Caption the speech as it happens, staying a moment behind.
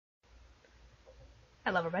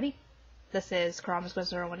Hello everybody, this is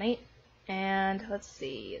Chromus018, and let's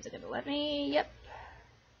see, is it going to let me? Yep.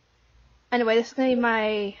 Anyway, this is going to be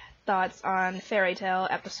my thoughts on Fairy Tail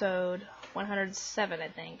episode 107, I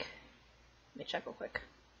think. Let me check real quick.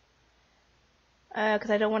 Because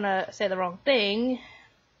I don't want to say the wrong thing.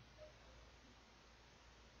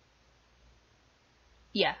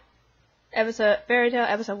 Yeah. Fairy Tail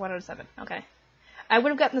episode 107, okay. I would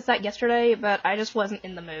have gotten this out yesterday, but I just wasn't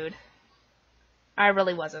in the mood. I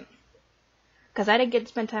really wasn't. Because I didn't get to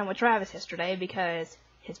spend time with Travis yesterday because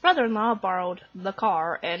his brother-in-law borrowed the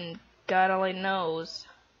car and God only knows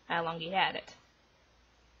how long he had it.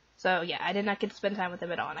 So yeah, I did not get to spend time with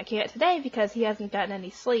him at all. And I can't today because he hasn't gotten any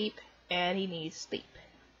sleep and he needs sleep.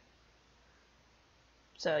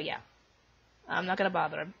 So yeah, I'm not going to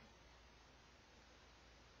bother him.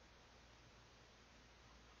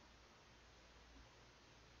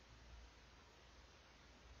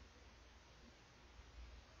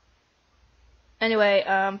 Anyway,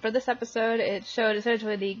 for this episode, it showed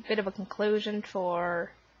essentially the bit of a conclusion for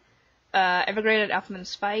Evergreen and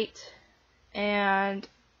Alchemist's fight, and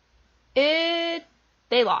they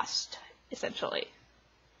lost, essentially.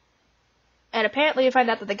 And apparently you find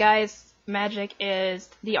out that the guy's magic is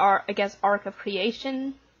the arc of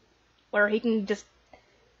creation, where he can just,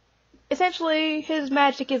 essentially, his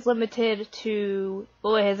magic is limited to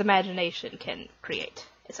what his imagination can create,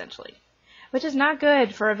 essentially. Which is not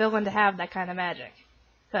good for a villain to have that kind of magic.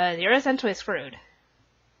 Because you're essentially screwed.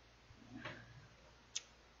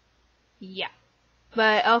 Yeah.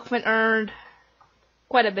 But Alchemist earned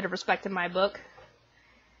quite a bit of respect in my book.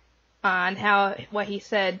 On what he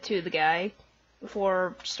said to the guy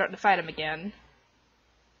before starting to fight him again.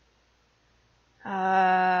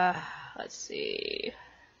 Let's see.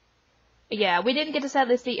 Yeah, we didn't get to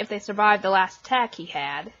sadly see if they survived the last attack he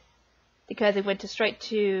had. Because it went straight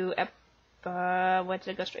to what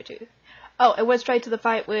did it go straight to? Oh, it went straight to the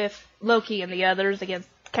fight with Loki and the others against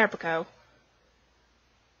Caprico.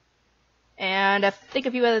 And I think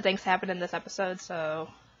a few other things happened in this episode, so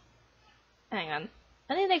hang on.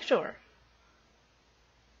 I need to make sure.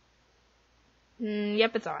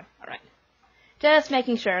 Yep, it's on. Alright. Just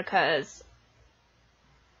making sure, cause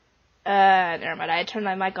never mind, I turned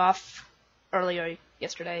my mic off earlier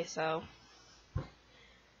yesterday, so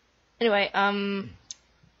anyway,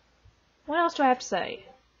 what else do I have to say?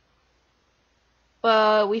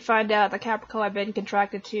 Well, we find out that Caprico had been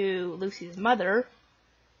contracted to Lucy's mother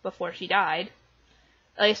before she died.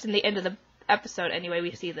 At least in the end of the episode, anyway,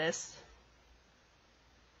 we see this.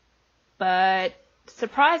 But,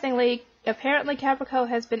 surprisingly, apparently Caprico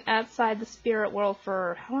has been outside the spirit world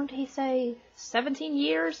for, how long did he say? 17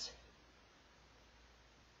 years?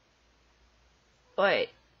 Wait.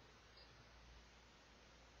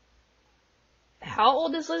 How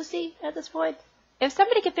old is Lucy at this point? If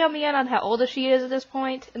somebody could fill me in on how old she is at this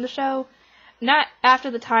point in the show, not after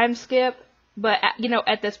the time skip, but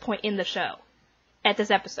at this point in the show, at this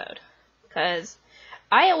episode, because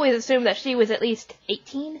I always assumed that she was at least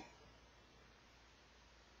 18,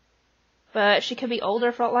 but she could be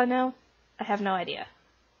older for all I know. I have no idea.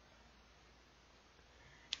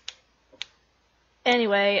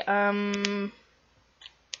 Anyway,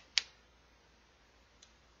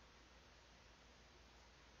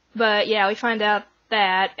 But yeah, we find out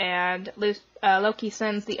that, and Loki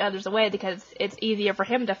sends the others away because it's easier for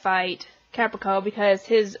him to fight Caprico because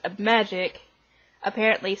his magic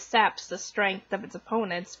apparently saps the strength of its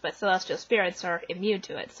opponents, but celestial spirits are immune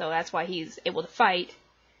to it, so that's why he's able to fight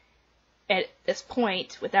at this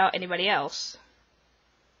point without anybody else.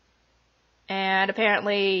 And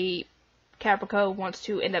apparently Caprico wants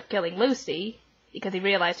to end up killing Lucy because he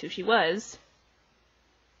realized who she was.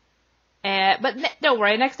 But don't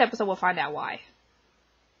worry, next episode we'll find out why.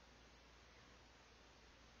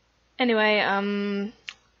 Anyway,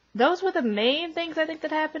 those were the main things I think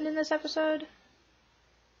that happened in this episode.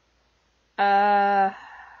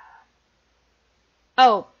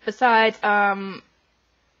 Besides,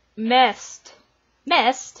 Mest,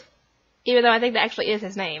 even though I think that actually is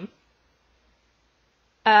his name,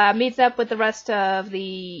 meets up with the rest of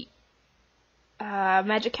the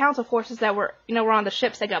Magic Council forces that were on the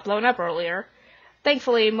ships that got blown up earlier.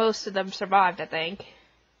 Thankfully, most of them survived, I think.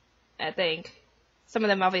 Some of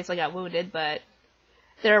them obviously got wounded, but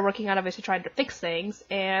they're working on obviously trying to fix things.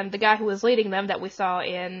 And the guy who was leading them that we saw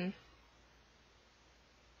in...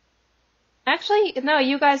 Actually, no,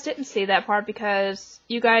 you guys didn't see that part because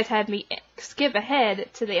you guys had me skip ahead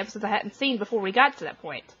to the episodes I hadn't seen before we got to that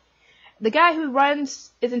point. The guy who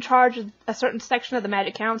is in charge of a certain section of the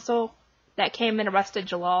Magic Council that came and arrested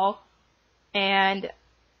Jalal, and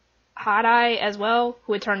Hot Eye as well,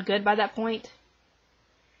 who had turned good by that point.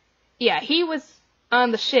 yeah, he was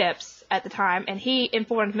on the ships at the time, and he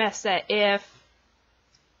informed Mess that if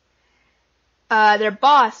their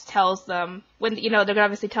boss tells them, when, they're going to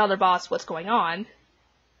obviously tell their boss what's going on,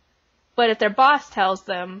 but if their boss tells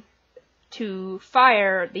them to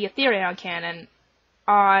fire the Ethereum cannon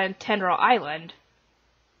on Tendril Island,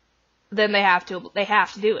 then they have to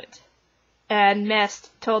do it. And Mest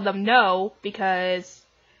told them no, because,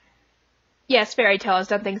 yes, Fairy Tail has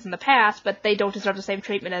done things in the past, but they don't deserve the same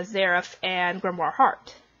treatment as Zeref and Grimoire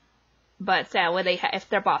Heart. But sadly, if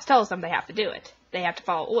their boss tells them, they have to do it. They have to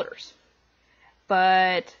follow orders.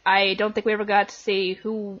 But I don't think we ever got to see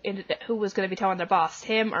who was going to be telling their boss,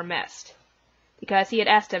 him or Mest. Because he had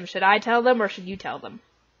asked him, should I tell them or should you tell them?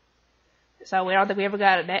 So I don't think we ever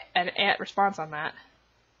got an response on that.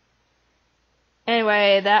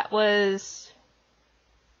 Anyway, that was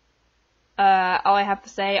all I have to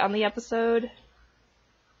say on the episode.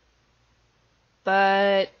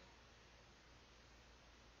 But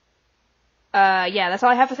yeah, that's all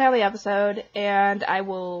I have to say on the episode, and I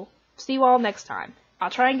will see you all next time. I'll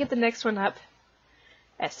try and get the next one up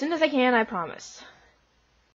as soon as I can, I promise.